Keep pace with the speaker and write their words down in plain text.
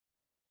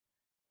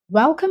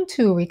Welcome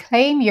to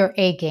Reclaim Your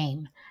A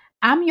Game.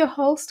 I'm your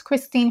host,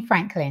 Christine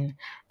Franklin.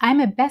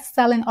 I'm a best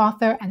selling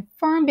author and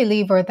firm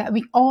believer that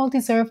we all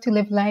deserve to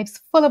live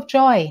lives full of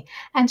joy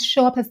and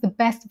show up as the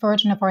best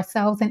version of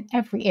ourselves in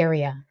every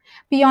area.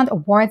 Beyond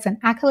awards and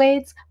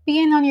accolades,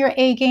 being on your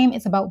A game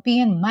is about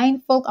being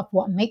mindful of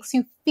what makes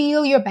you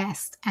feel your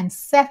best and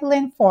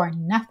settling for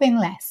nothing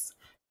less.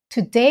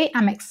 Today,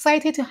 I'm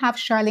excited to have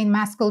Charlene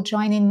Maskell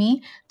joining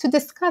me to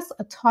discuss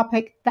a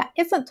topic that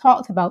isn't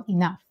talked about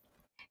enough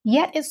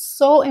yet is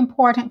so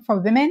important for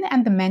women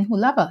and the men who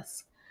love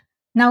us.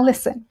 Now,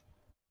 listen,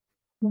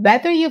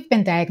 whether you've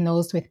been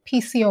diagnosed with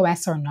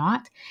PCOS or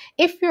not,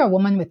 if you're a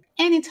woman with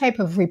any type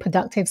of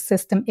reproductive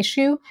system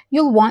issue,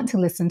 you'll want to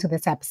listen to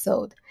this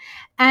episode.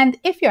 And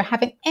if you're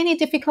having any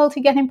difficulty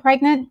getting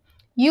pregnant,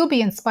 you'll be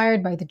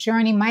inspired by the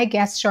journey my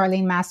guest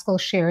Charlene Maskell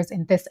shares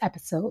in this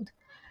episode.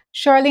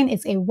 Charlene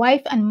is a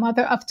wife and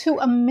mother of two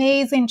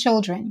amazing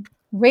children,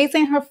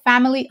 raising her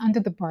family under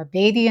the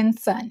Barbadian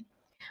sun.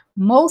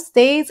 Most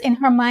days in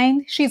her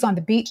mind, she's on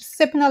the beach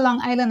sipping a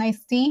Long Island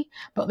iced tea,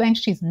 but when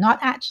she's not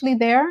actually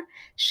there,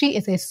 she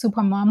is a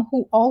supermom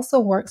who also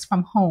works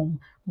from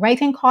home,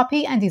 writing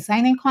copy and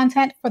designing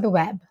content for the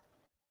web.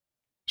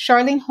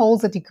 Charlene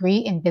holds a degree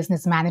in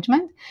business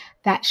management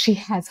that she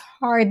has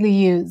hardly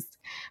used.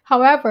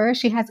 However,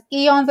 she has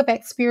eons of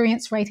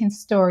experience writing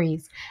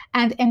stories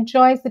and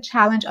enjoys the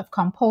challenge of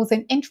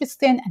composing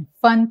interesting and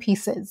fun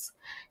pieces.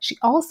 She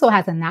also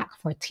has a knack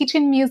for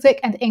teaching music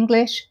and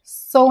English,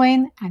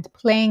 sewing, and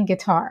playing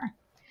guitar.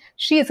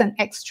 She is an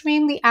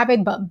extremely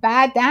avid but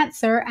bad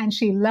dancer, and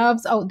she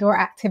loves outdoor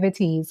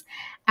activities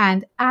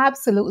and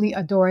absolutely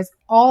adores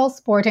all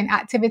sporting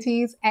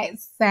activities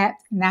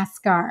except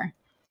NASCAR.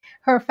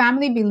 Her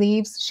family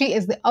believes she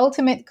is the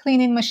ultimate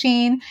cleaning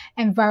machine,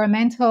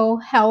 environmental,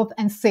 health,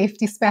 and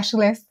safety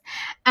specialist,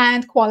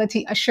 and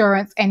quality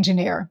assurance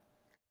engineer.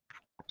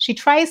 She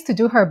tries to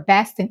do her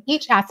best in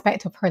each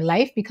aspect of her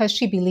life because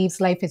she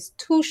believes life is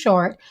too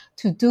short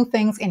to do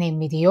things in a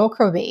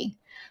mediocre way.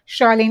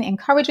 Charlene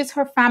encourages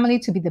her family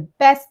to be the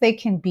best they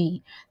can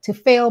be, to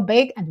fail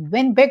big and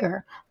win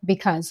bigger,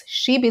 because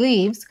she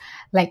believes,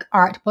 like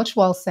Art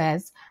Butchwell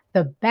says,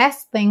 the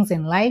best things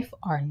in life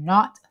are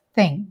not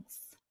things.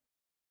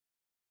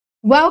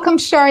 Welcome,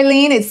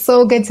 Charlene. It's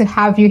so good to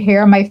have you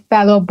here, my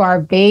fellow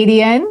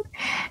Barbadian.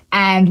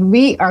 And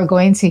we are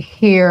going to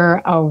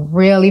hear a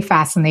really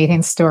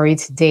fascinating story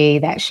today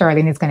that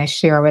Charlene is going to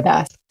share with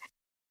us.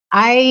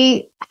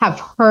 I have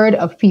heard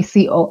of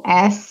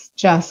PCOS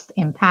just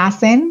in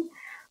passing,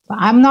 but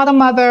I'm not a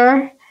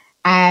mother,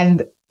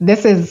 and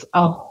this is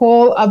a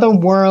whole other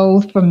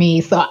world for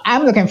me. So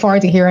I'm looking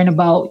forward to hearing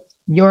about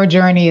your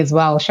journey as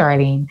well,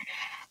 Charlene.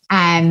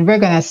 And we're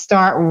going to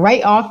start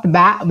right off the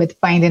bat with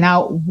finding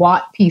out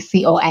what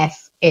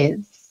PCOS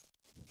is.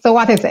 So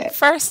what is it?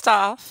 First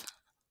off,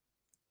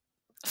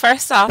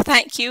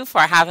 thank you for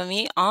having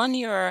me on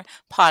your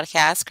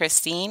podcast,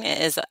 Christine.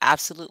 It is an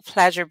absolute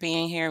pleasure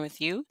being here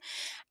with you.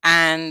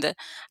 And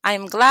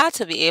I'm glad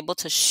to be able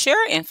to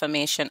share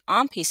information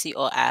on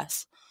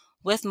PCOS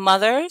with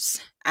mothers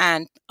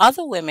and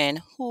other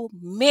women who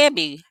may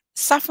be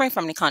suffering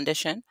from the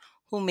condition,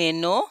 who may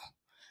know,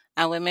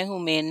 and women who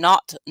may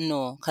not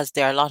know, because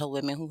there are a lot of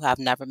women who have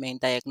never been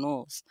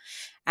diagnosed.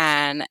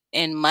 And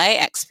in my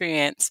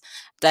experience,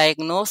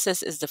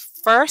 diagnosis is the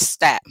first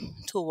step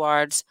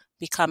towards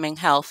becoming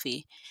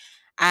healthy.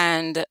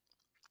 And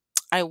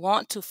I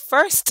want to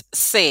first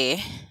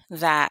say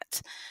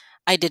that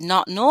I did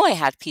not know I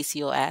had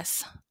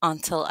PCOS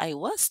until I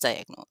was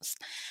diagnosed.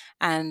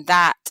 And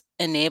that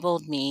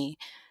enabled me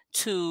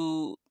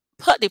to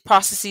put the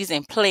processes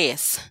in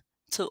place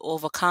to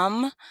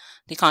overcome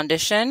the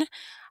condition.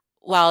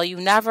 While you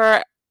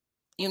never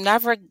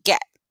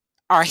get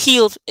are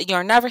healed,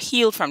 you're never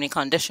healed from the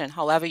condition.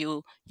 However,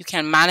 you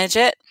can manage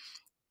it,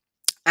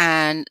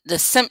 and the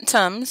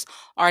symptoms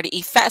or the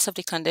effects of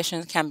the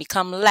condition can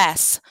become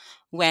less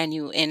when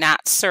you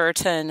enact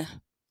certain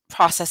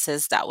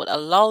processes that would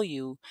allow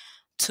you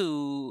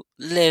to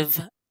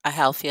live a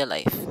healthier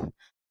life.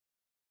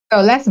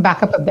 So let's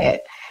back up a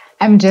bit.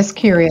 I'm just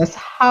curious,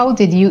 how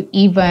did you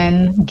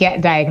even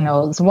get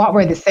diagnosed? What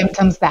were the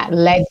symptoms that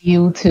led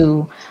you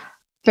to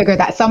figure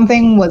that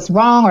something was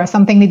wrong or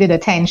something needed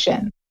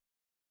attention?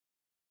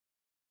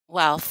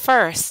 Well,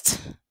 first,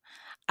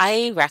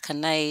 I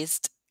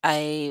recognized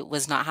I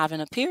was not having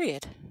a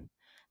period.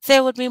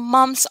 There would be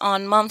months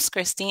on months,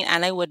 Christine,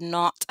 and I would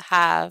not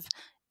have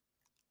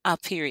a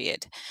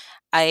period.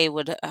 I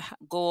would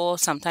go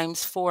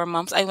sometimes 4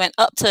 months. I went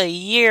up to a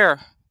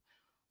year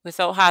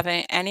without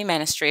having any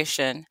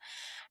menstruation.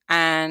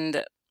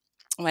 And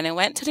when I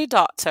went to the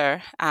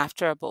doctor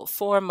after about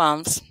 4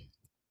 months,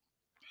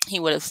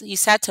 he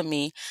said to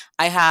me,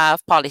 I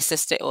have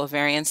polycystic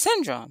ovarian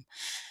syndrome.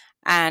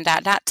 And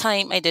at that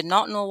time, I did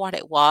not know what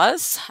it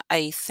was.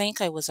 I think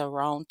I was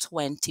around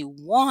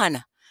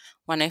 21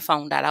 when I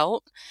found that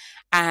out.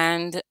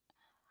 And,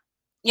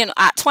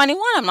 at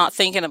 21, I'm not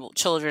thinking about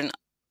children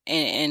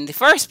in the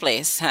first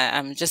place.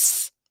 I'm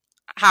just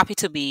happy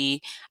to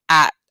be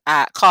at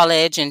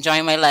college,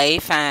 enjoying my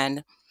life,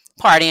 and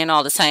partying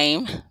all the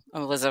time.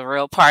 I was a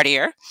real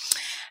partier.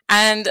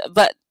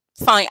 But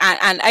fine.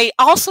 And I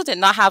also did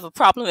not have a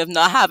problem with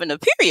not having a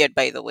period,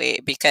 by the way,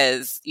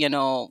 because,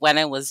 when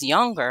I was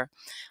younger,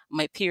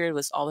 my period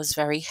was always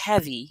very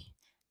heavy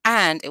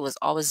and it was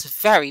always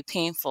very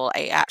painful.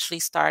 I actually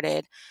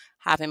started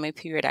having my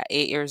period at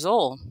 8 years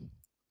old.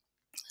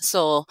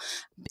 So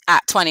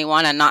at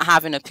 21 and not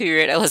having a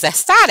period, I was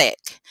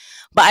ecstatic.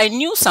 But I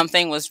knew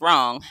something was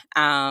wrong,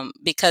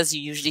 because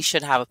you usually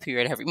should have a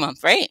period every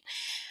month, right?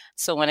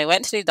 So when I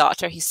went to the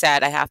doctor, he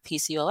said I have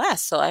PCOS.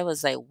 So I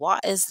was like,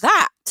 what is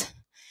that?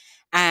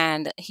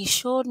 And he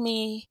showed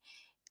me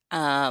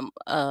um,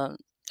 a,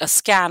 a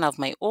scan of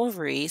my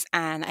ovaries,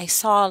 and I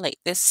saw like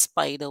this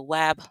spider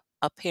web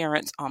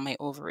appearance on my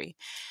ovary,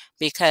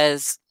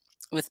 because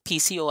with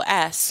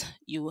PCOS,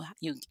 you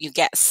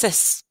get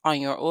cysts on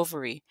your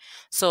ovary.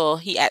 So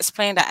he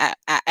explained that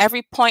at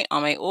every point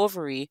on my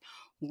ovary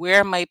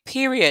where my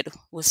period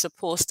was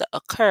supposed to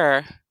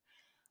occur,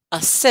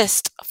 a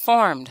cyst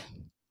formed.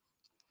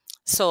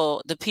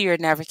 So the period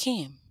never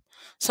came.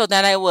 So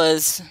then I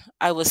was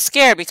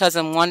scared, because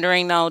I'm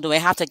wondering now, do I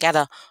have to get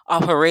a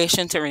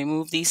operation to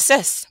remove these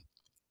cysts?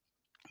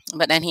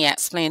 But then he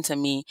explained to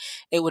me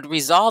it would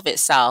resolve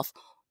itself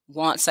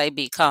once I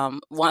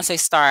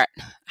start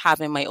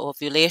having my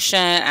ovulation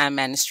and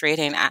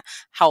menstruating at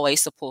how I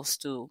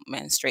supposed to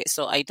menstruate.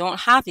 So I don't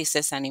have these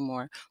cysts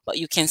anymore, but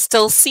you can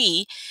still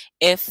see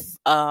if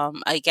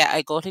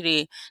I go to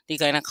the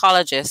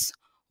gynecologist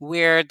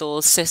where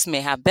those cysts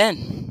may have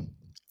been.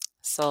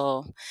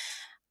 So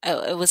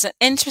it was an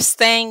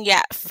interesting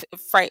yet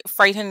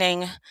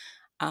frightening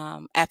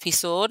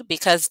episode,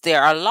 because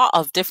there are a lot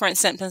of different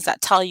symptoms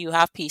that tell you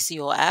have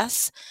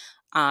PCOS: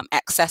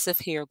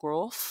 excessive hair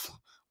growth,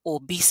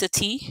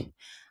 obesity.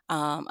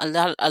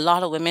 A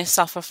lot of women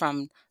suffer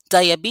from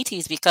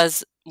diabetes,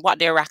 because what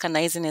they're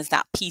recognizing is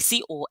that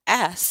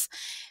PCOS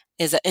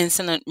is an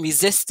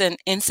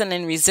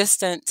insulin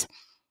resistant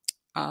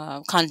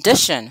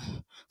condition.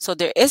 So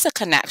there is a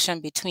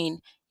connection between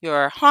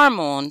your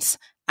hormones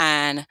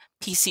and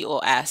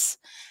PCOS.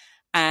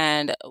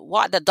 And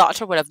what the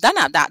doctor would have done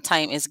at that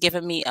time is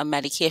given me a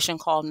medication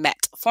called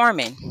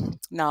metformin.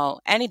 Now,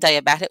 any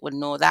diabetic would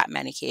know that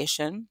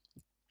medication,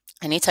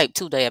 any type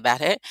 2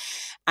 diabetic.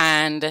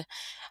 And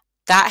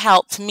that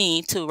helped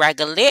me to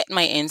regulate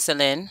my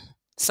insulin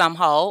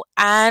somehow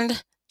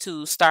and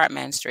to start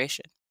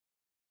menstruation.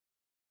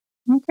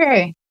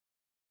 Okay.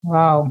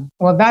 Wow.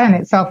 Well, that in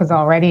itself is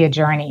already a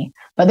journey.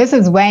 But this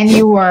is when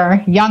you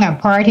were young and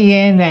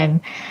partying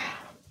and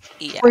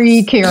free,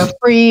 Yes.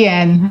 carefree,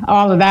 and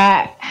all of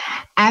that.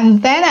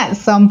 And then at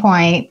some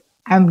point,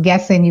 I'm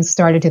guessing you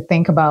started to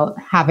think about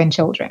having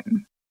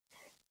children.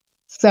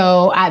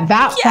 So at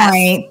that Yes.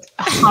 point,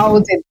 how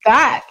did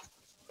that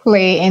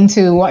play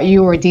into what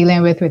you were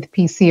dealing with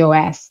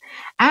PCOS?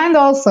 And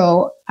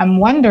also, I'm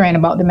wondering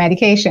about the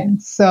medication.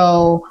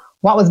 So,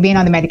 what was being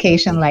on the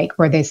medication like?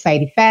 Were there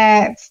side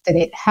effects? Did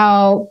it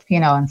help?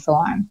 And so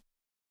on.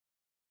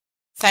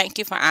 Thank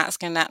you for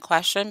asking that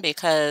question,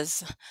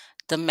 because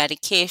the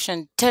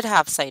medication did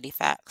have side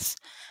effects.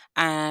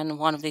 And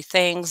one of the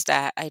things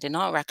that I did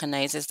not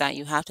recognize is that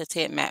you have to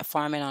take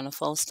metformin on a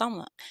full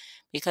stomach,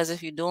 because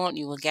if you don't,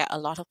 you will get a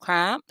lot of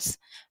cramps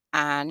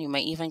and you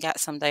might even get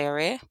some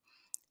diarrhea.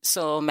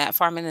 So,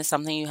 metformin is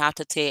something you have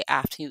to take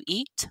after you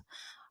eat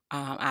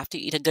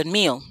a good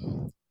meal.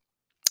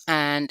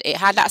 And it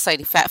had that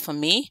side effect for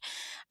me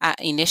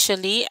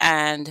initially.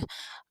 And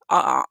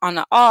on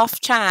an off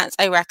chance,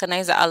 I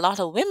recognize that a lot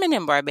of women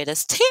in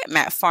Barbados take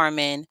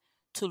metformin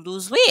to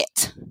lose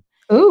weight,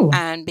 Ooh,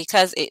 and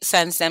because it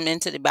sends them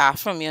into the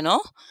bathroom.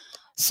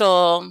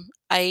 So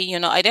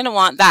I didn't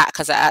want that,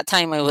 because at that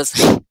time I was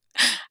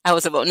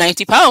about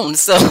 90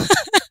 pounds. So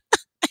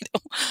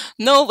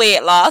no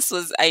weight loss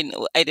was, I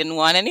didn't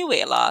want any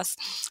weight loss.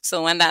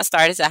 So when that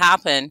started to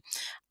happen,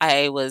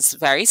 I was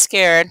very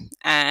scared,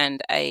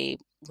 and I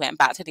went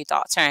back to the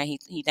doctor, and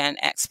he then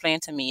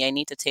explained to me I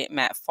need to take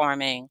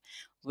metformin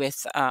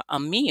with a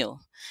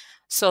meal.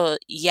 So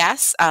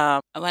yes,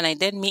 when I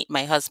did meet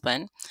my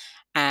husband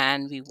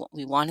and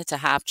we wanted to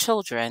have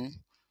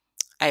children,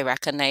 I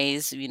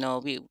recognize,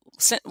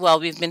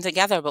 we've been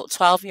together about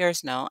 12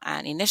 years now,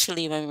 and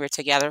initially when we were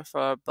together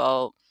for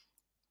about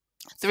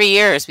 3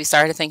 years, we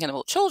started thinking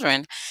about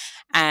children,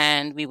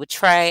 and we would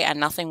try and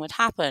nothing would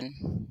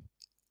happen.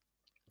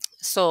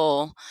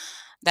 So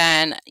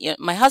then,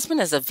 my husband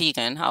is a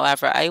vegan.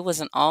 However, I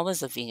wasn't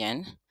always a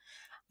vegan.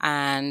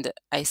 And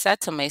I said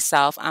to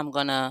myself, I'm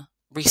going to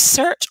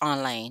research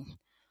online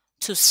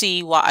to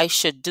see what I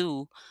should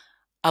do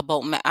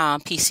about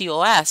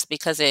PCOS,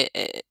 because it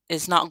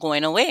is not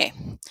going away.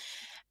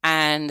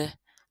 And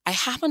I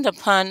happened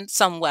upon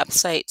some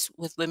websites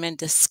with women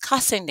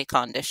discussing the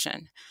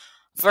condition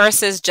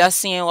versus just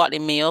seeing what the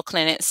Mayo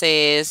Clinic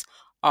says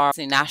or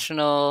the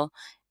National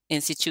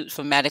Institute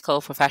for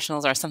Medical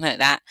Professionals or something like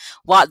that.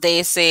 What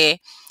they say,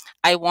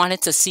 I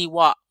wanted to see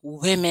what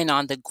women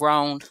on the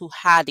ground who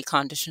had the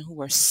condition, who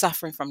were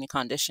suffering from the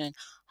condition,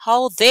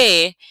 how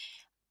they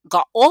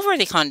got over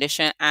the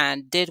condition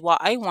and did what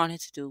I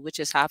wanted to do, which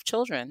is have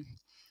children.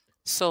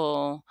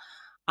 So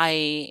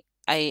I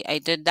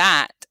I did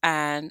that,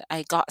 and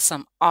I got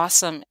some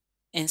awesome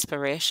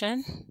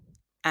inspiration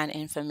and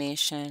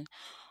information.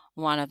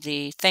 One of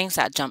the things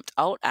that jumped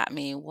out at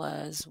me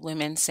was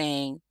women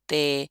saying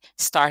they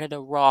started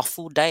a raw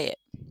food diet,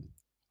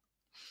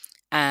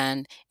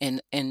 and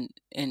in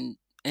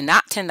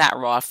enacting that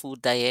raw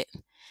food diet,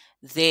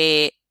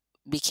 they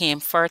became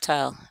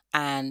fertile.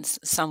 And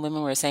some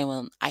women were saying,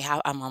 "Well,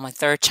 I'm on my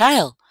third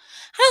child."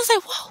 And I was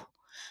like, "Whoa!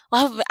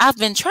 Well, I've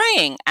been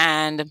trying,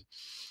 and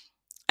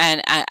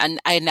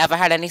I never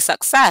had any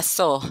success."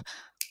 So,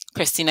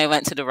 Christine, I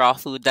went to the raw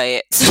food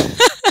diet,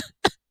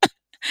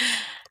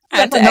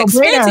 and That's a to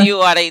explain to no-brainer. you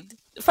what I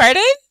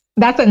pardon.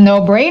 That's a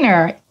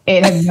no-brainer.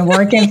 It has been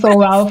working so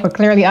well for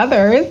clearly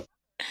others.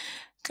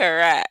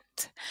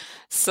 Correct.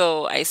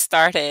 So I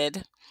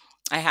started.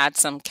 I had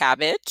some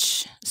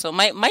cabbage. So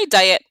my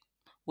diet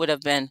would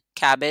have been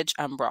cabbage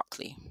and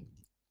broccoli,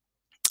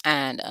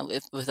 and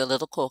with a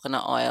little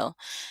coconut oil,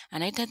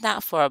 and I did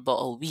that for about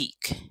a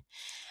week.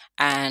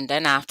 And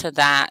then after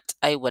that,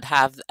 I would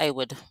have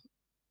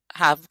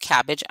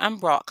cabbage and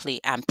broccoli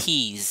and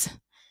peas,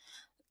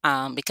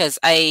 because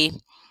I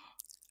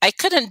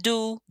couldn't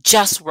do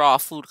just raw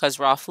food, because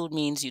raw food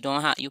means you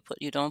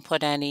don't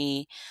put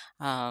any,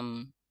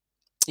 um,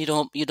 you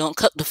don't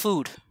cook the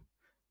food.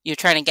 You're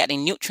trying to get the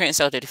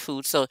nutrients out of the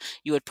food, so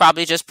you would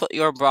probably just put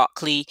your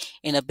broccoli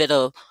in a bit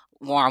of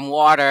warm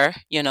water,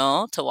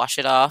 to wash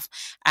it off,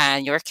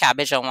 and your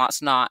cabbage and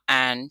what's not,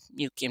 and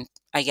you can,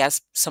 I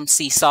guess, some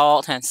sea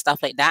salt and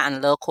stuff like that, and a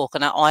little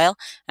coconut oil,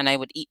 and I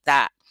would eat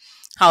that.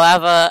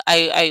 However,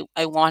 I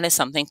wanted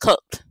something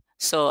cooked.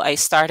 So I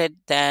started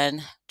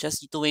then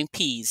just doing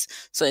peas.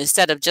 So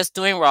instead of just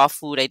doing raw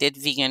food, I did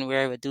vegan,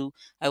 where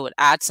I would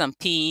add some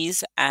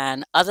peas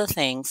and other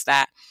things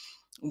that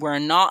were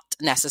not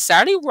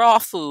necessarily raw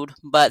food,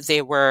 but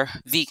they were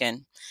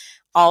vegan.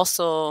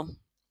 Also,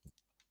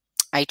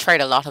 I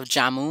tried a lot of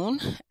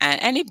jamun,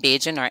 and any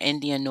Bajan or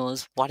Indian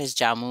knows what is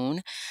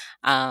jamun.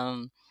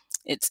 Um,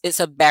 it's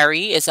a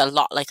berry. It's a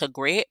lot like a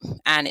grape,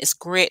 and it's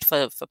great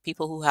for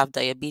people who have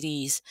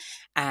diabetes.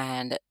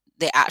 And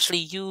they actually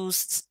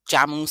use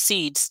jamun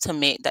seeds to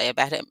make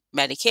diabetic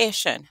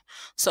medication,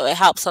 so it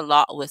helps a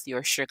lot with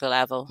your sugar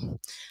level.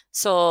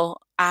 So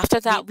after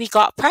that, we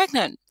got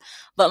pregnant,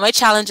 but my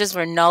challenges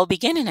were now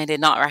beginning. I did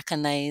not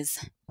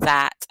recognize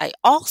that I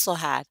also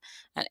had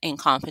an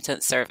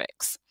incompetent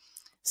cervix.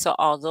 So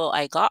although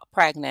I got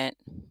pregnant,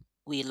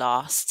 we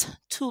lost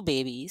two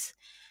babies.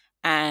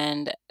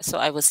 And so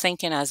I was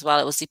thinking as well,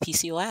 it was the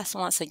PCOS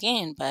once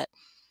again, but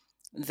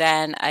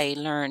then I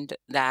learned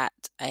that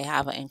I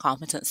have an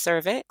incompetent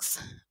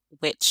cervix,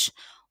 which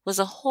was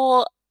a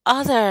whole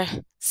other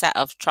set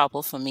of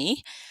trouble for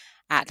me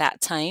at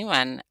that time.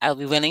 And I'll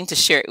be willing to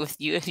share it with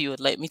you if you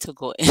would like me to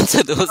go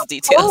into those Of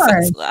details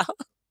as course. well.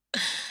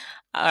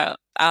 Uh,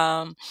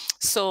 um,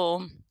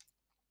 so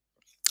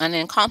an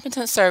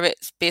incompetent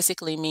cervix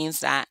basically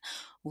means that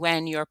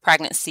when your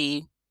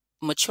pregnancy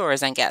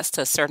matures and gets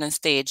to a certain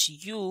stage,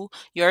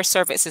 your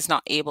cervix is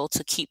not able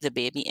to keep the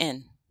baby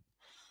in.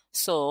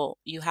 So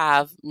you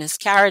have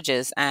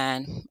miscarriages,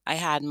 and I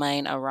had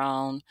mine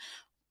around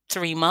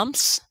 3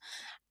 months.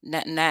 And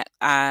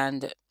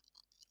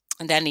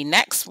then the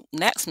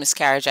next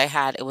miscarriage I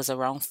had, it was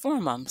around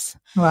 4 months.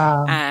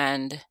 Wow.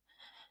 And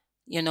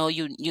you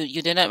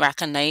didn't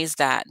recognize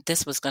that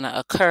this was going to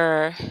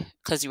occur,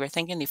 because you were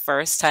thinking the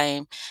first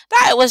time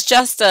that it was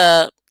just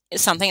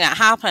something that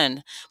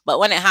happened. But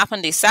when it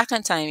happened the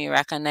second time, you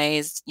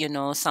recognized,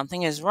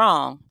 something is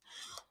wrong.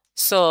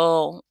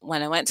 So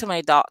when I went to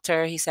my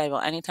doctor, he said, "Well,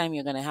 anytime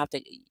you're gonna have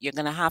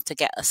to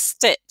get a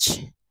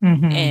stitch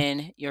Hmm.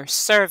 in your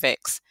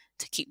cervix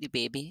to keep the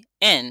baby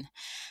in."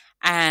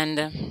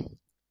 And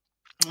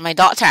my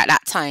doctor at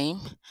that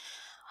time,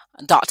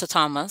 Dr.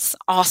 Thomas,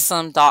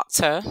 awesome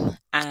doctor,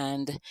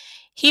 and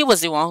he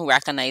was the one who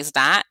recognized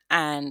that.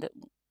 And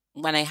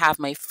when I have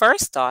my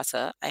first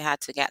daughter, I had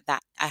to get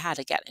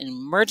an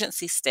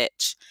emergency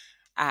stitch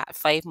at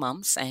 5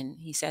 months, and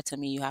he said to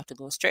me, "You have to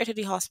go straight to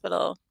the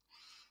hospital."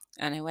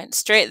 And I went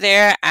straight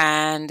there,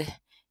 and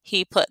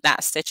he put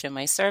that stitch in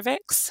my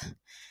cervix.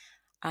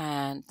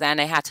 And then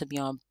I had to be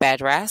on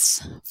bed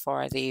rest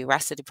for the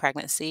rest of the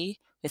pregnancy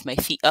with my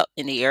feet up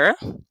in the air.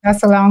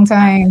 That's a long And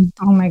time.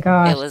 Oh my it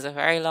gosh. was a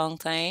very long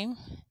time.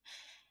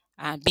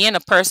 Being a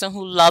person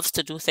who loves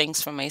to do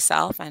things for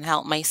myself and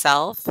help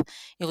myself,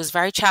 it was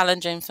very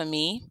challenging for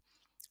me.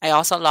 I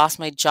also lost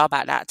my job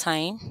at that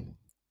time.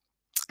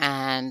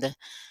 And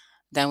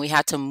then we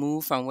had to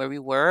move from where we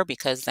were,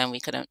 because then we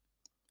couldn't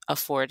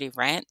afford the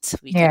rent.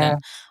 We Yeah.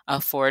 couldn't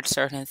afford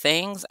certain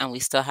things, and we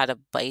still had to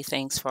buy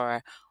things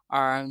for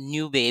our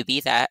new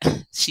baby that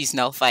she's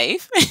now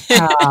 5.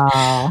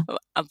 Oh,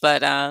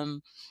 But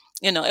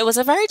it was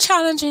a very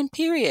challenging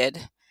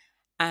period.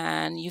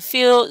 And you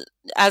feel,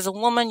 as a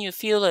woman, you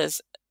feel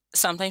as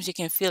sometimes you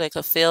can feel like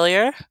a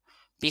failure,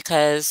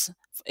 because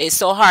it's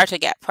so hard to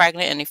get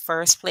pregnant in the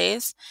first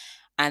place.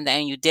 and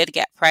then you did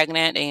get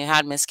pregnant and you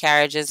had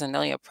miscarriages and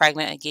then you're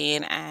pregnant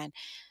again, and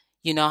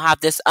have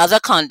this other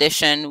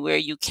condition where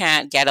you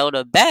can't get out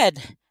of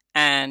bed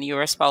and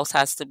your spouse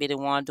has to be the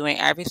one doing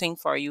everything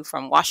for you,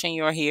 from washing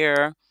your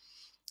hair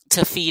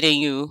to feeding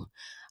you,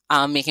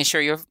 making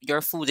sure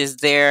your food is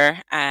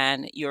there,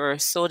 and you're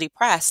so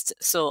depressed.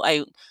 So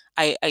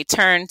I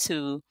turned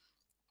to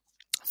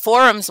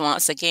forums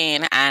once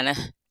again,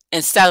 and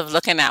instead of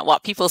looking at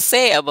what people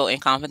say about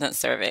incompetent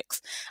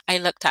cervix, I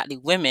looked at the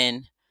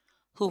women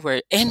who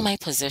were in my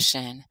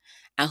position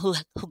and who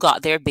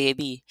got their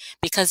baby,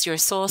 because you're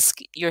so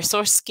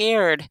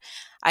scared.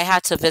 I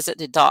had to visit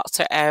the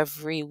doctor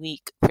every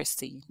week,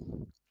 Christine,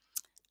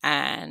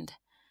 and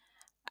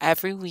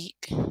every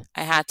week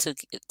I had to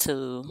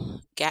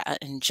get an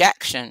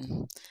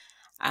injection.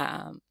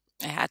 I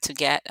had to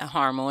get a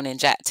hormone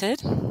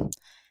injected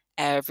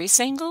every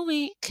single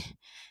week,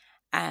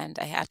 and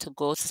I had to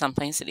go to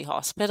sometimes to the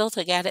hospital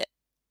to get it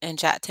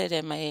injected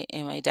in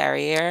my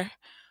derriere,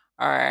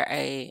 or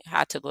I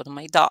had to go to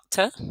my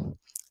doctor,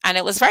 and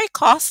it was very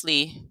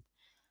costly.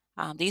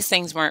 These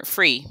things weren't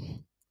free,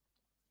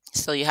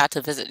 so you had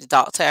to visit the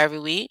doctor every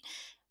week,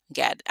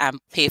 get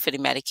pay for the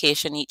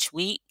medication each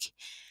week,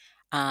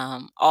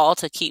 all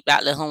to keep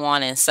that little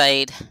one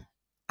inside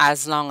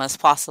as long as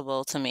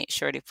possible to make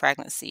sure the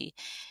pregnancy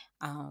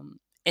um,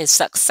 is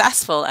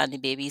successful and the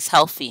baby's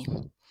healthy.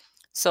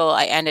 So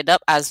I ended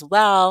up as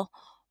well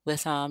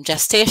with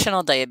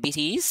gestational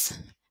diabetes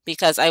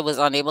because I was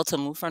unable to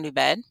move from the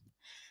bed.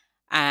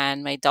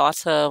 And my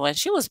daughter, when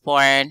she was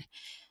born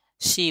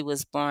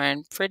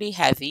pretty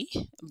heavy,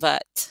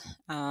 but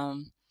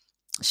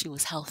she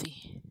was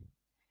healthy.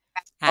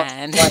 Most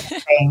And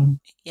important thing.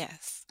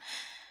 yes,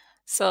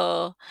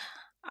 so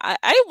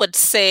I would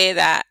say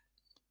that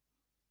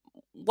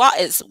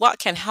what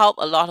can help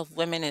a lot of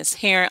women is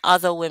hearing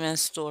other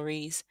women's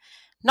stories,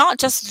 not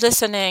just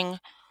listening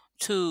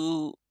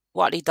to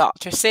what the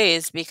doctor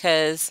says,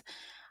 because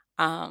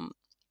um,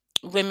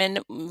 women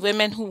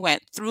who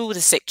went through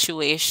the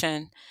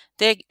situation,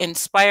 they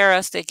inspire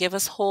us, they give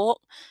us hope.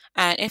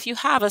 And if you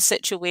have a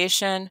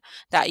situation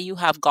that you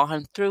have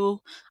gone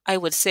through, I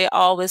would say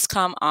always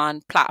come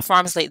on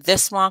platforms like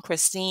this one,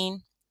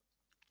 Christine,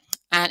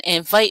 and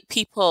invite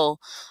people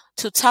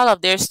to tell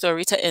of their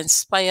story to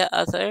inspire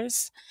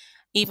others,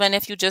 even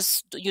if you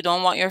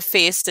don't want your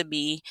face to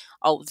be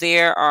out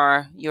there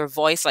or your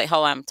voice like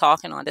how I'm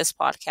talking on this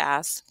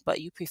podcast,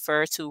 but you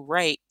prefer to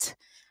write.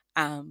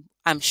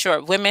 I'm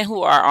sure women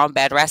who are on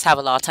bed rest have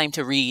a lot of time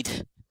to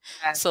read.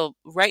 Yes. So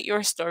write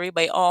your story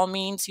by all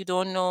means. You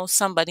don't know,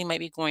 somebody might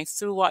be going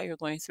through what you're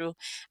going through,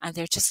 and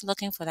they're just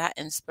looking for that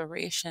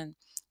inspiration.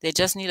 They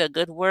just need a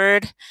good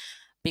word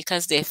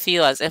because they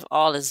feel as if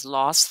all is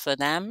lost for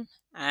them,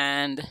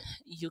 and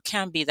you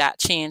can be that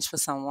change for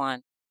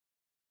someone.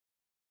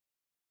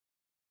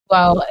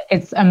 Well,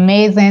 it's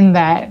amazing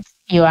that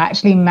you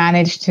actually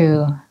managed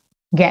to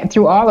get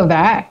through all of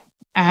that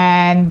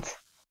and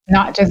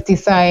not just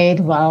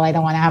decide, well, I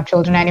don't want to have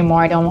children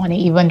anymore. I don't want to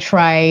even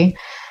try.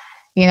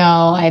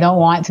 I don't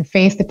want to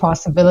face the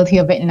possibility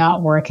of it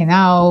not working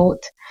out.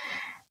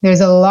 There's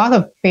a lot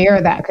of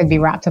fear that could be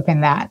wrapped up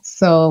in that.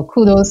 So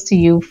kudos to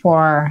you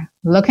for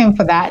looking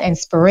for that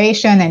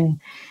inspiration and,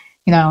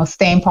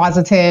 staying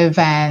positive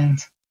and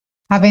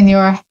having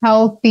your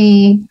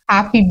healthy,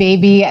 happy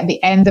baby at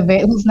the end of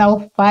it, who's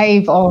now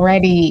 5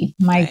 already.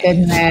 My I,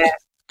 goodness.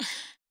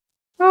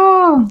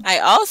 Oh, I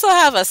also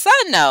have a son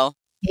now.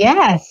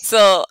 yes.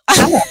 So,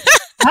 Love it.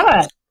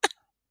 Love it.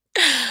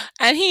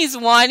 and he's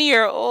 1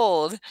 year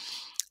old.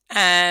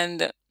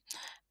 And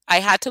I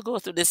had to go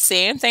through the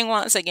same thing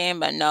once again,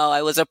 but no,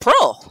 I was a pro.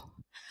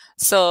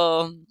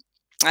 So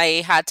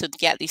I had to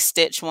get the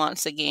stitch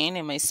once again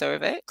in my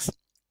cervix.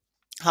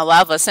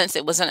 However, since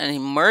it wasn't an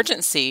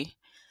emergency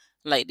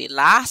like the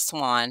last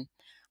one,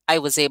 I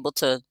was able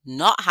to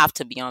not have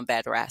to be on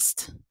bed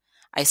rest.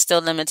 I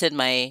still limited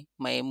my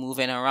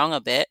moving around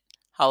a bit.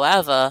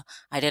 However,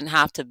 I didn't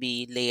have to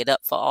be laid up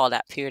for all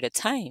that period of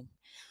time.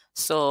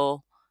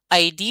 So,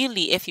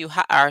 ideally, if you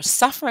are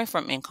suffering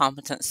from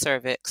incompetent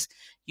cervix,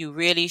 you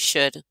really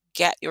should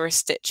get your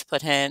stitch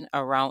put in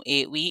around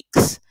 8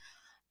 weeks.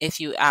 If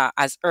you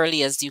as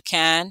early as you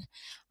can,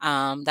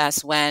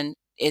 that's when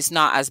it's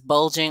not as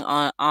bulging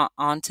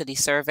onto the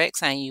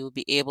cervix, and you'll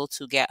be able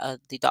to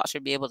the doctor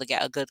will be able to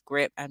get a good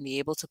grip and be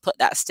able to put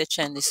that stitch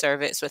in the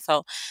cervix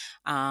without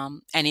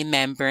any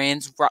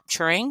membranes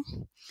rupturing.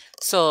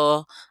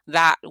 So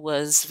that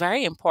was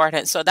very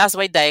important. So that's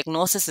why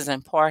diagnosis is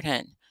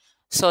important,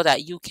 so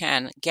that you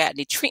can get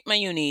the treatment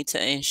you need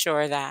to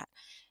ensure that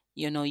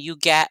you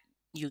get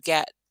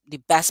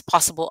the best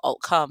possible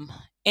outcome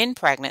in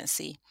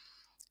pregnancy.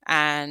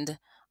 And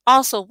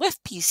also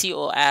with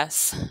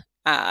PCOS,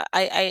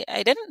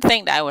 I didn't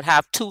think that I would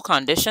have two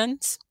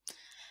conditions,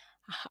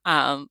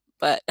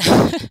 but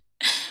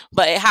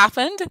but it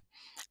happened,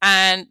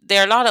 and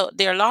there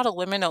are a lot of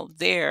women out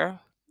there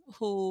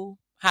who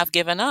have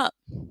given up,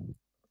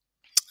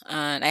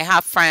 and I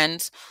have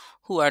friends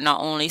who are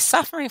not only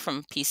suffering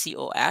from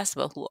PCOS,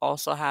 but who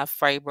also have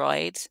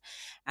fibroids,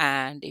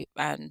 and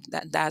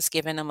that's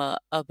given them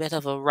a bit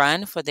of a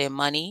run for their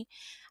money.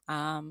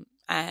 And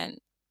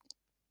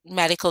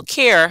medical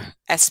care,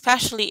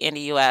 especially in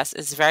the US,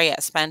 is very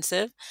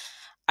expensive.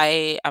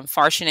 I am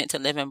fortunate to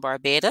live in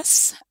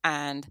Barbados,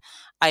 and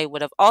I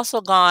would have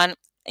also gone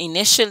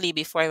initially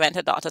before I went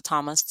to Dr.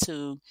 Thomas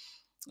to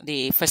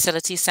the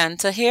fertility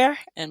center here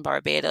in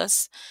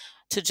Barbados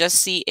to just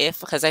see if,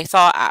 because I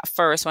thought at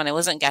first when I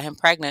wasn't getting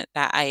pregnant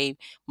that I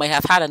might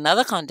have had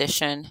another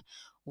condition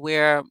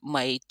where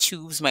my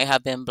tubes might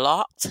have been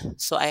blocked.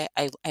 So I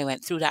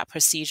went through that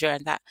procedure,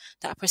 and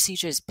that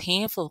procedure is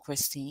painful,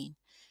 Christine.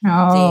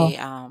 Oh. They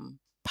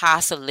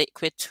pass a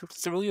liquid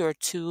through your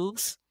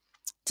tubes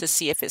to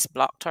see if it's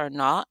blocked or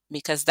not,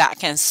 because that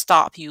can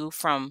stop you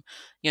from,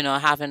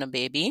 having a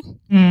baby.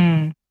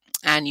 Mm.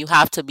 And you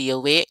have to be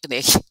awake.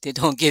 They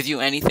don't give you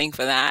anything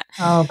for that.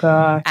 Oh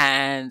gosh.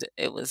 And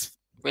it was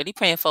really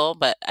painful,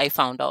 but I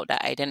found out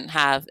that I didn't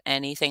have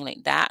anything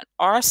like that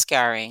or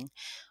scarring,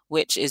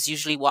 which is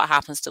usually what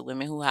happens to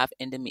women who have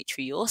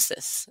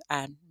endometriosis,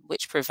 and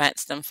which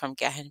prevents them from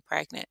getting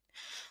pregnant.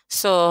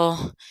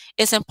 So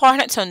it's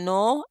important to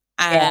know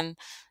Yeah. and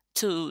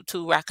to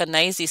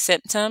recognize these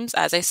symptoms.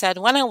 As I said,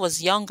 when I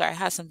was younger, I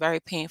had some very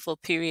painful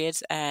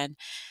periods, and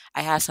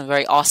I had some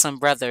very awesome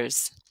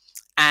brothers.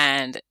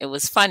 And it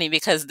was funny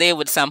because they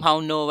would somehow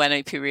know when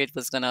a period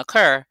was going to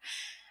occur,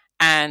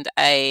 and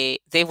they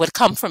would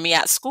come for me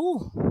at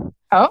school,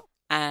 Oh.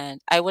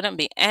 and I wouldn't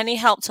be any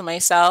help to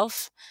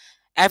myself.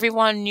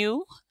 Everyone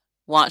knew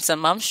once a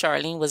month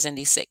Charlene was in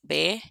the sick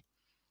bay,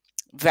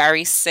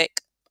 very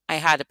sick. I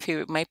had a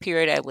period, my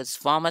period, I was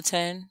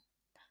vomiting,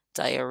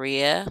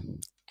 diarrhea,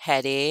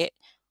 headache,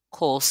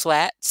 cold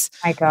sweats.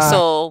 My God.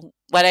 So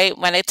when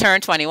I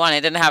turned 21,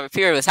 I didn't have a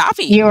period. I was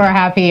happy. You were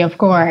happy, of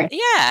course.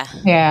 Yeah.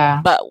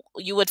 Yeah. But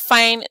you would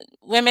find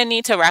women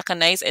need to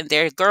recognize in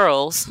their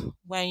girls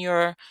when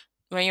your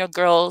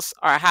girls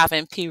are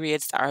having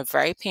periods that are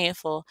very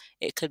painful.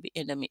 It could be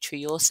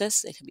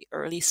endometriosis. It can be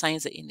early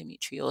signs of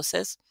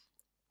endometriosis.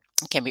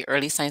 It can be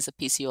early signs of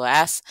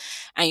PCOS.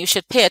 And you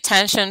should pay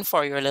attention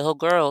for your little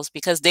girls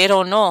because they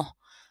don't know.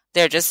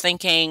 They're just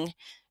thinking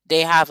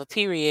they have a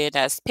period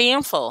that's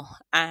painful.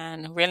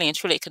 And really and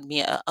truly, it could be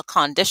a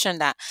condition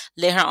that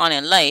later on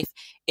in life,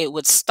 it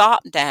would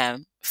stop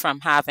them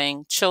from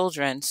having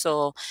children.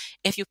 So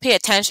if you pay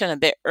attention a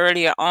bit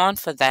earlier on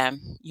for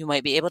them, you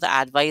might be able to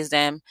advise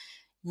them.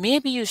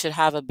 Maybe you should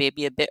have a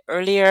baby a bit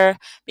earlier,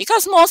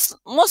 because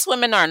most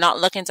women are not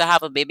looking to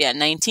have a baby at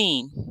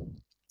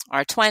 19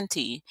 or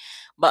 20.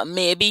 But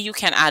maybe you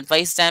can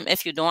advise them,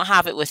 if you don't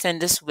have it within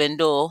this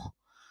window,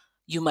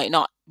 you might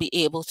not be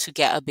able to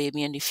get a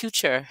baby in the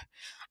future.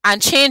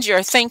 And change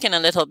your thinking a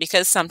little,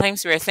 because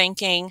sometimes we're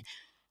thinking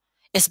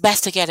it's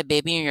best to get a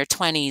baby in your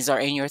 20s or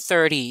in your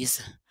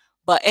 30s.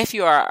 But if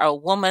you are a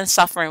woman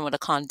suffering with a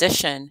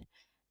condition,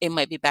 it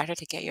might be better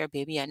to get your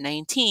baby at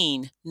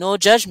 19. No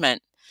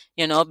judgment,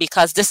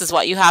 because this is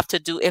what you have to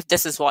do if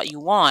this is what you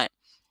want.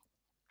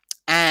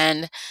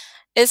 And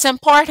it's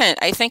important.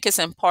 I think it's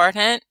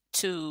important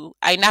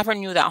I never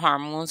knew that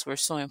hormones were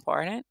so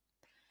important.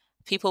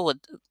 People would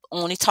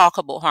only talk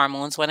about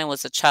hormones when I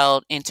was a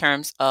child in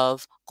terms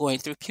of going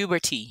through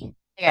puberty and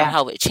Yeah.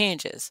 how it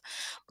changes.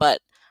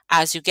 But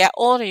as you get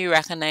older, you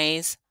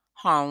recognize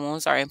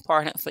hormones are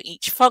important for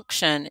each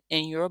function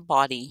in your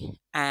body.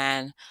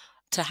 And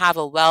to have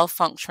a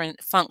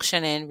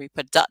functioning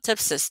reproductive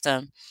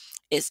system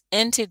is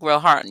integral.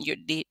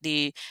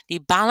 The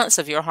balance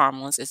of your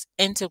hormones is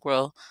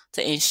integral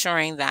to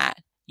ensuring that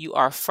you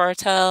are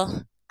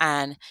fertile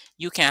and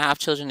you can have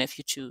children if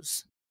you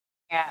choose.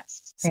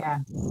 Yes. So. Yeah.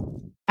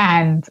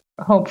 And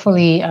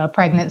hopefully a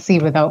pregnancy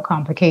without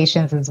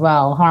complications as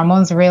well.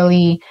 Hormones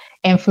really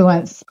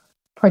influence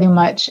pretty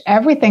much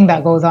everything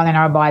that goes on in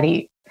our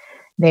body.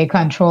 They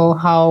control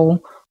how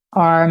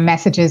our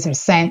messages are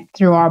sent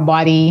through our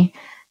body,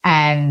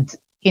 and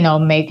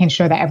making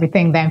sure that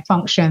everything then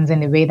functions in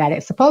the way that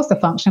it's supposed to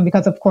function,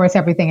 because of course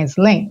everything is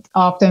linked.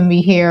 Often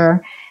we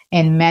hear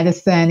in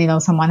medicine,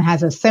 someone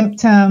has a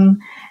symptom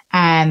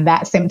and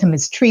that symptom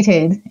is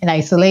treated in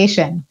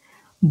isolation,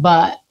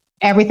 but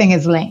everything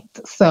is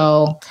linked.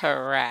 So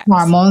Correct.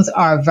 hormones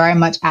are very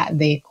much at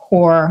the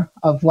core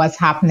of what's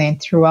happening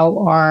throughout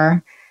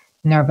our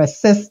nervous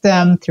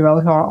system,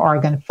 throughout our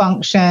organ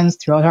functions,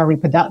 throughout our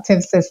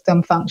reproductive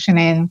system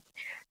functioning.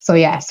 So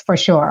yes, for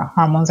sure,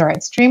 hormones are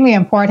extremely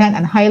important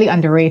and highly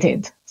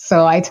underrated.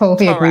 So I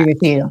totally agree with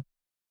Correct. you.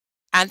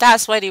 And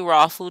that's why the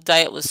raw food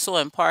diet was so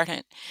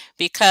important,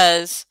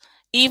 because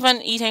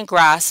even eating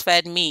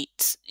grass-fed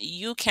meats,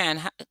 you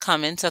can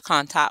come into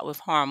contact with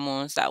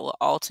hormones that will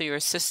alter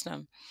your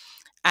system.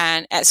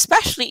 And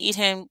especially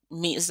eating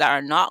meats that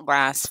are not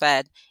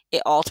grass-fed,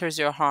 it alters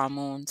your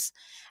hormones,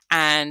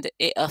 and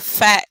it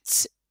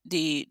affects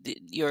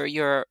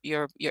your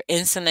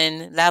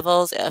insulin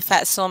levels. It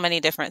affects so many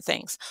different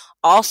things.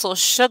 Also,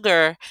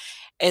 sugar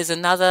is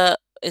another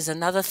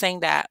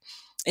thing that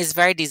is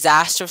very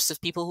disastrous to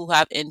people who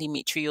have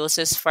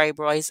endometriosis,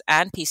 fibroids,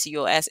 and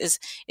PCOS.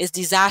 Is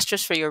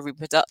disastrous for your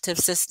reproductive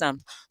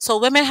system. So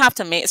women have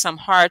to make some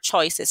hard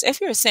choices. If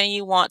you're saying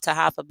you want to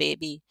have a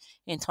baby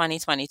in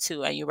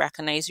 2022 and you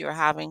recognize you're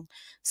having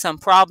some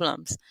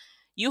problems,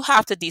 you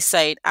have to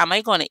decide, am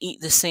I going to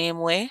eat the same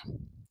way?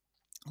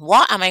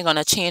 What am I going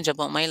to change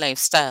about my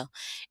lifestyle?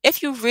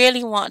 If you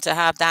really want to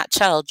have that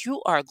child,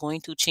 you are going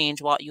to change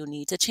what you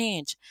need to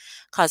change.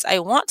 Because I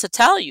want to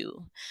tell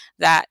you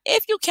that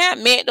if you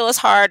can't make those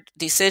hard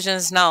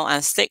decisions now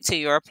and stick to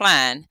your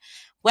plan,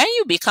 when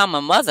you become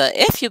a mother,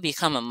 if you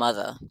become a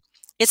mother,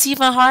 it's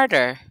even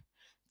harder.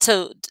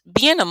 To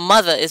being a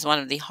mother is one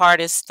of the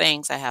hardest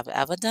things I have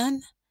ever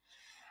done.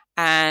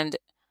 And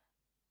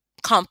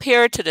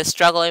compared to the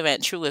struggle I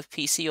went through with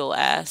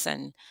PCOS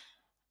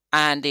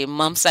and the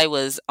months I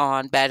was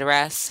on bed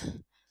rest,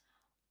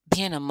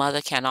 being a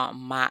mother cannot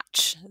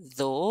match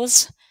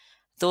those.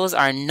 Those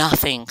are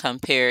nothing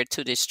compared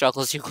to the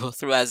struggles you go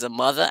through as a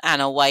mother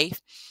and a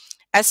wife,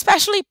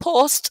 especially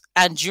post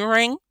and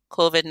during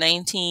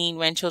COVID-19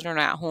 when children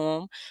are at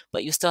home,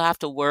 but you still have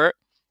to work.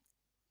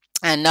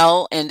 And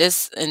now in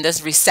this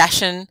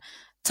recession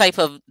type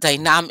of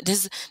dynamic,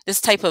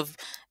 this type of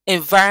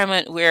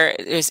environment where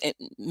there's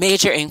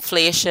major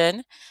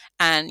inflation,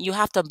 and you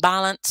have to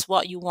balance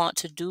what you want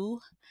to do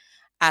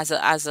as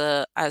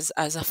a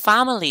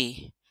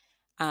family.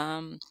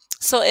 um,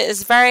 so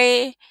it's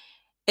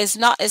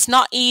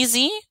not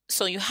easy.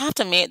 So you have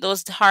to make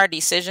those hard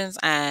decisions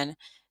and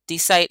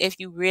decide, if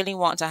you really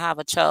want to have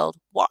a child,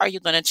 what are you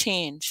going to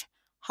change?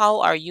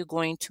 How are you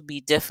going to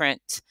be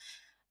different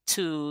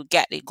to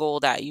get the goal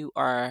that you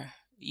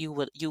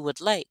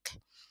would like?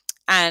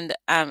 And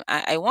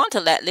I want to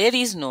let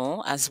ladies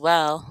know as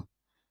well,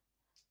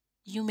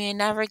 you may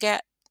never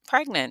get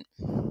pregnant.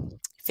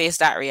 Face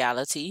that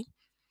reality.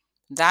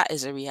 That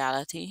is a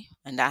reality,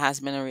 and that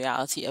has been a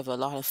reality of a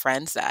lot of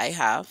friends that I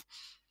have,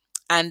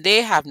 and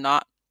they have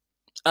not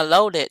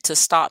allowed it to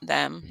stop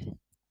them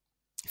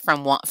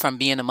from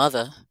being a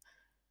mother,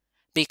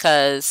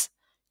 because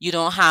you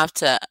don't have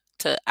to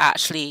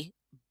actually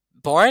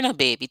born a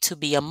baby to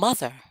be a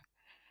mother.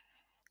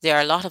 There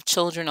are a lot of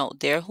children out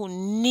there who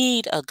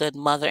need a good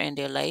mother in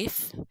their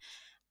life,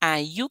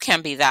 and you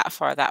can be that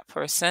for that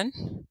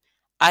person.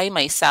 I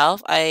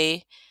myself,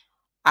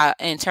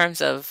 in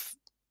terms of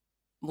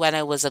when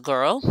I was a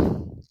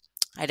girl,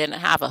 I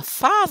didn't have a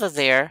father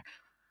there,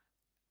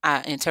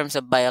 in terms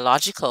of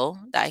biological,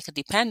 that I could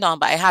depend on,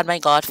 but I had my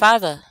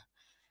godfather,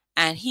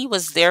 and he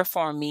was there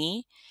for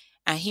me,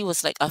 and he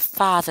was like a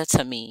father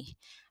to me,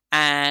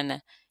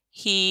 and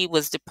he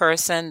was the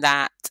person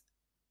that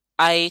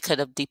I could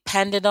have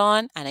depended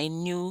on, and I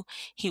knew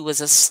he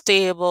was a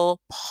stable,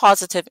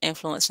 positive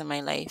influence in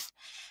my life.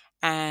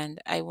 And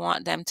I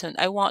want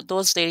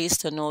those ladies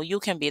to know, you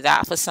can be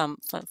that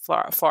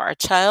for a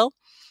child,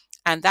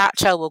 and that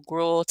child will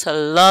grow to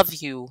love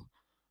you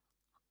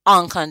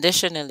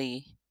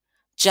unconditionally,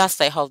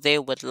 just like how they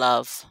would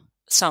love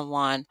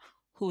someone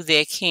who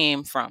they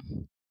came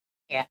from.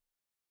 Yeah.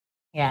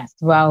 Yes,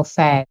 well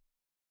said.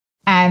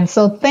 And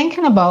so,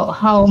 thinking about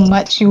how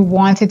much you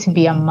wanted to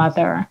be a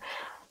mother,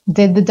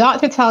 did the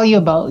doctor tell you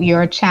about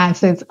your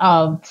chances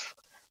of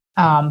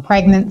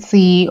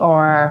pregnancy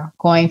or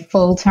going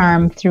full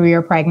term through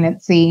your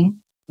pregnancy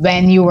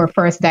when you were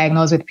first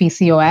diagnosed with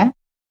PCOS?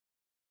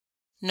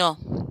 No,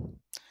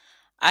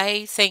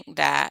 I think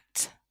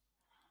that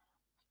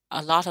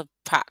a lot of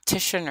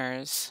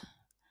practitioners,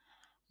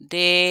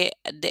 they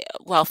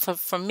well,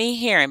 for me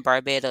here in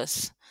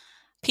Barbados,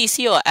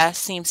 PCOS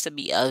seems to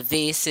be a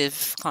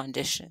evasive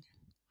condition.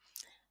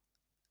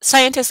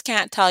 Scientists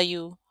can't tell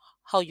you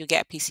how you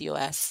get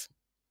PCOS.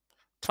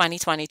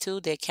 2022,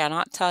 they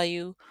cannot tell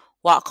you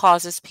what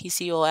causes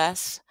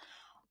PCOS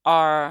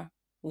or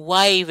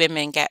why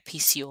women get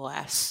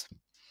PCOS.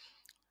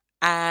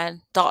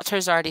 And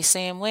doctors are the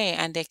same way,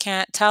 and they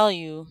can't tell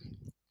you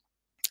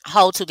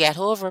how to get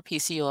over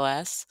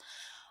PCOS,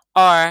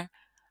 or,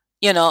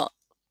 you know,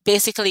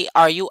 basically,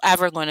 are you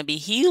ever going to be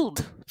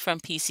healed from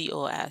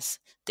PCOS?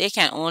 They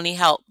can only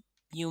help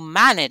you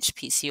manage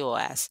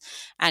PCOS.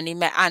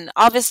 And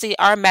obviously,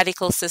 our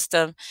medical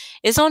system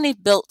is only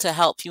built to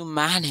help you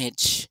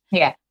manage.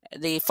 Yeah.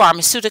 The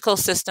pharmaceutical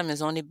system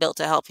is only built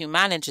to help you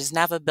manage, it's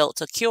never built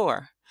to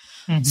cure.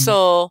 Hmm.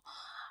 So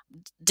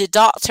the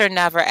doctor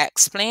never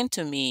explained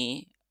to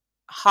me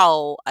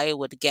how I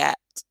would get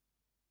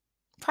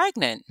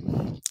pregnant.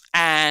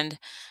 And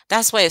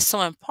that's why it's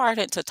so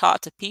important to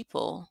talk to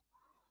people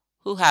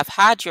who have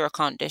had your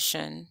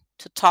condition,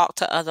 to talk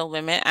to other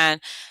women.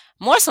 And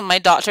most of my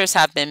doctors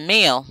have been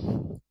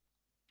male,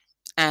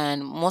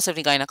 and most of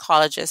the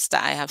gynecologists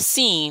that I have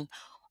seen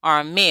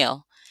are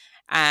male.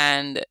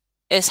 And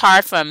it's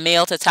hard for a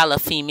male to tell a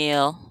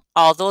female,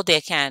 although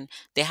they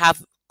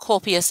have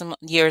copious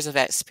years of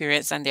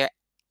experience and they're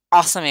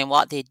awesome in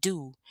what they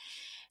do,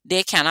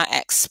 they cannot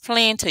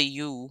explain to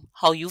you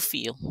how you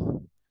feel.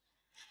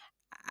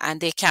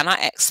 And they cannot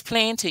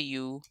explain to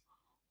you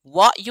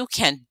what you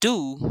can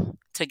do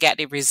to get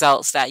the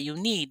results that you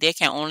need. They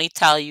can only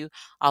tell you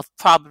of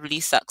probably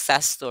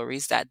success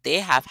stories that they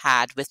have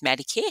had with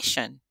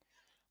medication,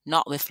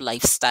 not with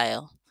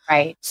lifestyle.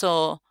 Right.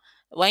 So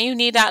when you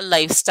need that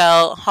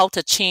lifestyle, how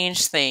to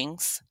change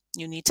things,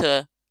 you need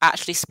to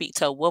actually speak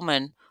to a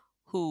woman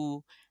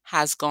who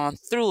has gone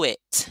through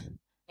it.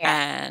 Yeah.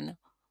 And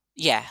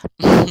yeah.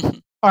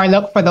 Or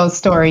look for those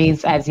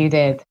stories as you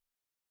did.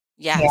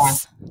 Yeah.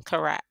 Yes,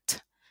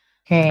 correct.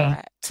 Okay.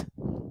 Correct.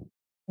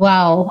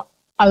 Well,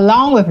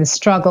 along with the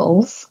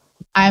struggles,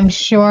 I'm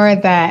sure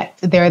that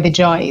there are the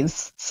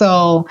joys.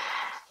 So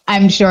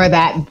I'm sure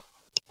that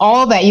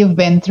all that you've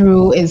been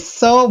through is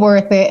so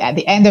worth it at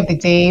the end of the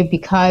day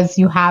because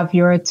you have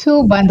your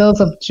two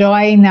bundles of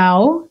joy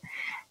now.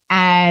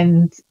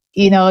 And,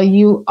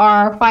 you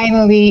are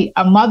finally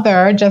a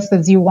mother just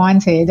as you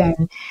wanted.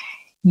 And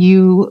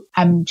you,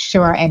 I'm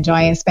sure, are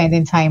enjoying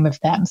spending time with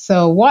them.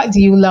 So, what do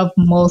you love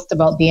most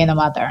about being a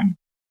mother?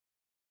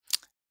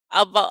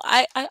 About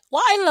I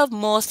what I love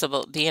most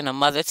about being a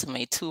mother to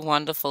my two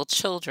wonderful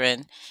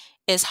children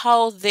is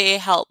how they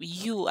help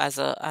you as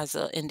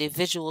a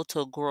individual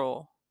to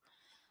grow.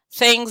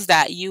 Things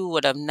that you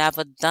would have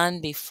never done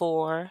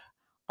before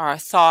or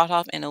thought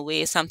of in a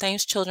way.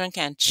 Sometimes children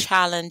can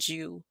challenge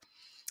you.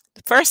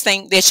 The first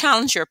thing, they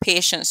challenge your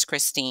patience,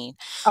 Christine.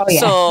 Oh,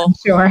 yes, So I'm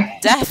sure.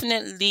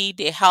 definitely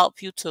they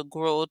help you to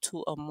grow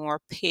to a more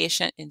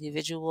patient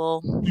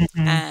individual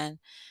Hmm. and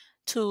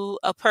to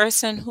a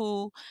person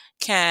who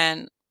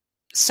can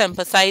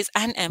sympathize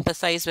and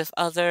empathize with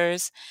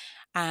others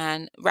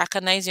and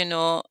recognize,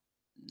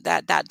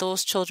 that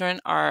those children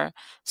are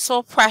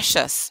so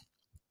precious.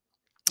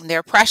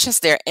 They're precious,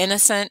 they're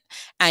innocent,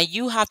 and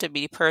you have to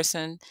be the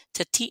person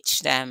to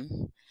teach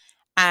them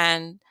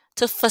and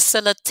to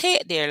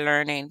facilitate their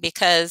learning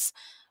because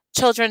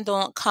children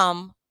don't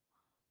come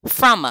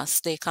from us,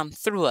 they come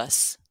through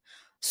us.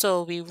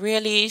 So we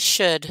really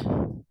should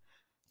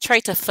try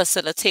to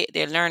facilitate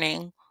their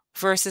learning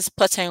versus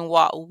putting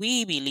what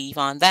we believe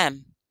on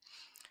them.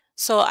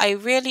 So I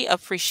really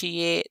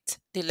appreciate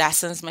the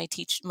lessons my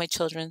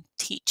children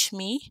teach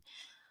me.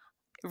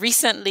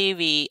 Recently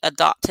we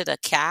adopted a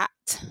cat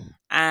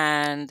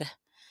and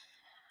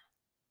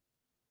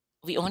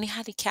we only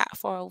had the cat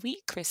for a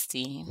week,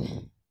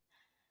 Christine.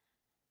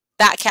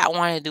 That cat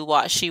wanted to do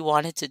what she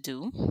wanted to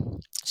do.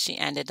 She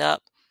ended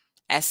up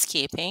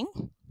escaping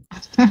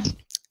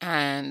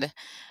and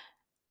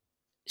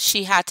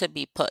she had to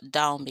be put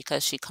down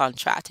because she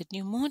contracted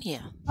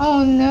pneumonia.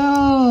 Oh,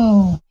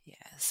 no.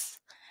 Yes.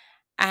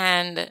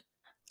 And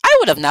I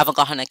would have never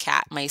gotten a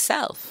cat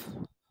myself.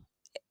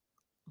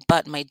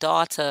 But my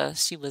daughter,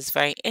 she was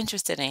very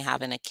interested in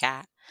having a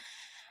cat.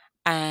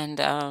 And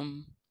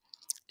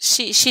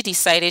she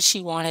decided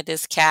she wanted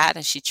this cat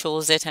and she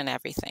chose it and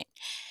everything.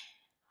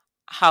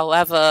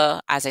 However,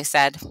 as I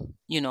said,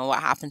 you know what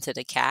happened to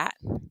the cat.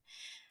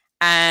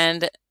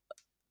 And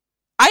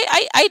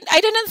I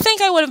didn't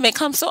think I would have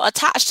become so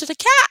attached to the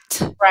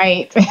cat.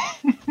 Right.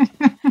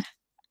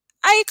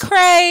 I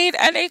cried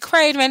and I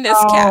cried when this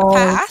cat Oh,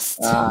 passed.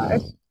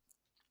 gosh.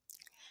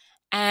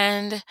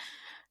 And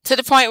to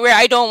the point where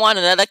I don't want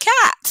another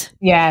cat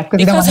Yeah, because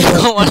you don't because want to I go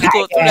don't through want to that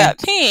go through again. that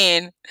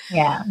pain.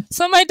 Yeah.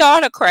 So my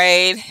daughter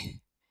cried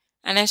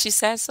and then she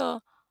said,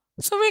 so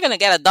we're gonna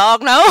get a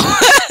dog now?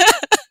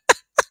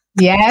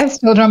 Yes,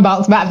 children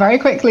bounce back very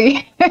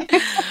quickly.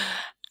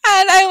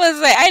 And I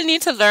was like, I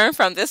need to learn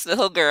from this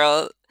little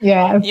girl.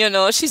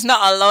 Yes. She's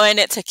not allowing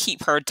it to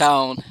keep her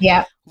down.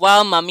 Yep.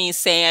 While mommy's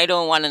saying, I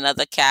don't want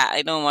another cat.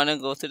 I don't want to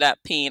go through that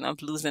pain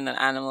of losing an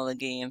animal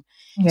again.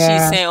 She's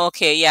Yeah. saying,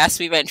 okay, yes,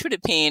 we went through the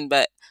pain,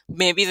 but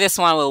maybe this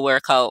one will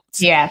work out.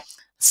 Yes.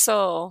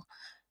 So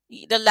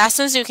the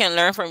lessons you can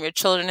learn from your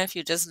children if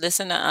you just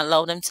listen and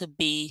allow them to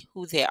be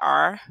who they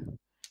are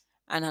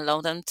and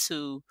allow them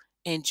to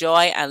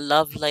enjoy and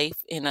love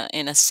life in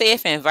a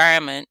safe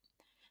environment,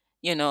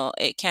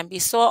 it can be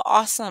so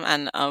awesome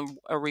and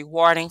a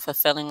rewarding,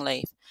 fulfilling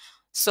life.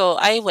 So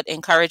I would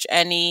encourage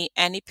any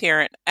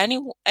parent,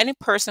 any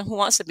person who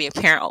wants to be a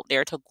parent out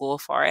there to go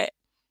for it.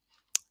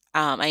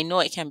 I know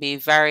it can be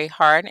very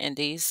hard in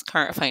these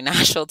current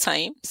financial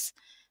times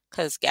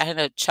because getting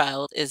a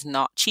child is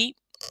not cheap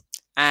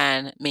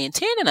and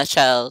maintaining a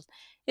child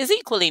is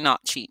equally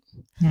not cheap.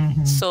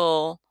 Hmm.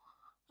 So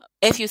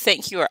if you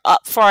think you are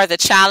up for the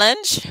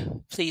challenge,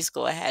 please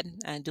go ahead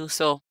and do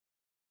so.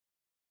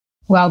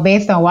 Well,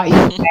 based on what you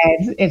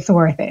said, it's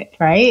worth it,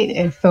 right?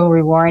 It's so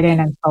rewarding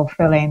Yeah. and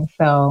fulfilling.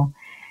 So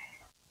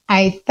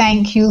I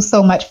thank you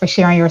so much for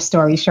sharing your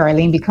story,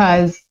 Charlene,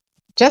 because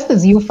just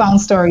as you found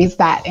stories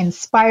that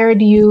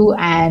inspired you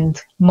and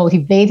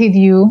motivated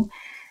you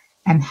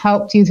and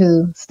helped you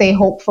to stay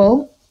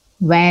hopeful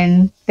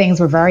when things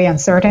were very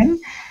uncertain,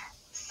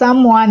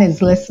 someone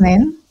is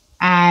listening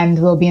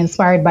and will be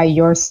inspired by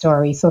your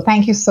story. So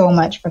thank you so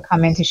much for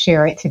coming to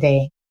share it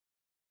today.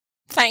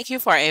 Thank you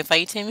for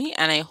inviting me,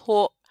 and I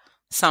hope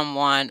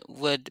someone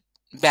would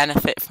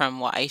benefit from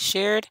what I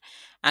shared.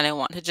 And I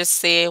want to just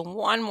say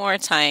one more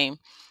time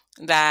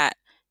that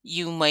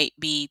you might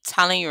be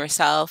telling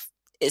yourself,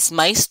 it's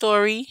my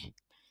story,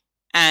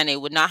 and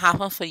it would not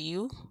happen for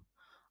you.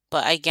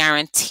 But I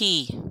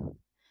guarantee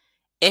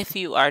if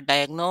you are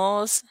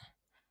diagnosed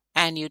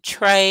and you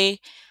try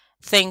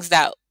things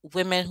that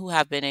women who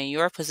have been in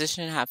your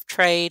position have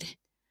tried,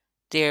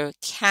 there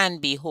can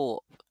be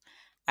hope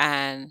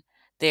and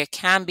there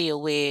can be a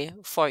way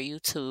for you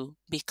to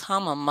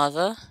become a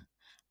mother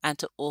and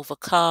to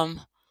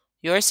overcome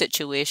your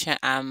situation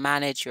and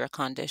manage your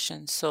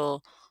condition.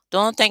 So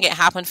don't think it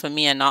happened for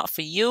me and not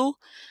for you.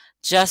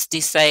 Just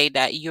decide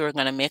that you're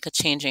going to make a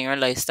change in your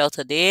lifestyle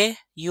today.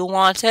 You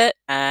want it.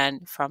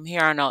 And from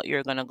here on out,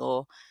 you're going to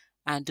go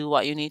and do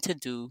what you need to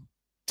do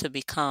to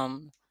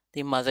become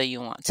the mother you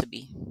want to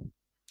be.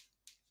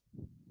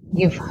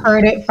 You've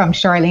heard it from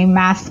Charlene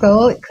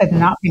Maskell. It could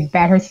not be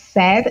better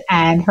said,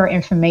 and her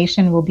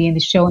information will be in the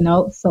show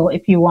notes. So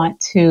if you want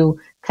to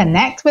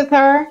connect with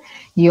her,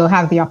 you'll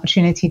have the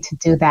opportunity to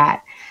do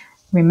that.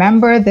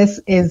 Remember, this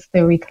is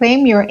the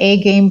Reclaim Your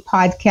A Game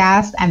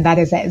podcast, and that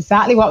is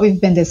exactly what we've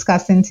been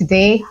discussing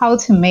today, how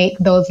to make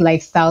those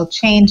lifestyle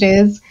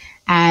changes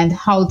and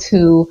how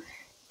to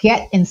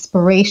get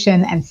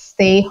inspiration and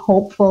stay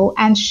hopeful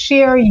and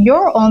share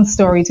your own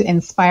story to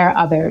inspire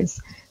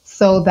others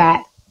so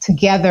that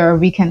together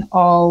we can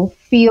all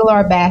feel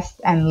our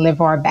best and live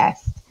our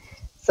best.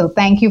 So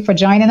thank you for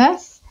joining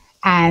us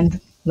and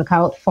look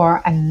out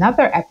for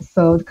another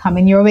episode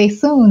coming your way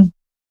soon.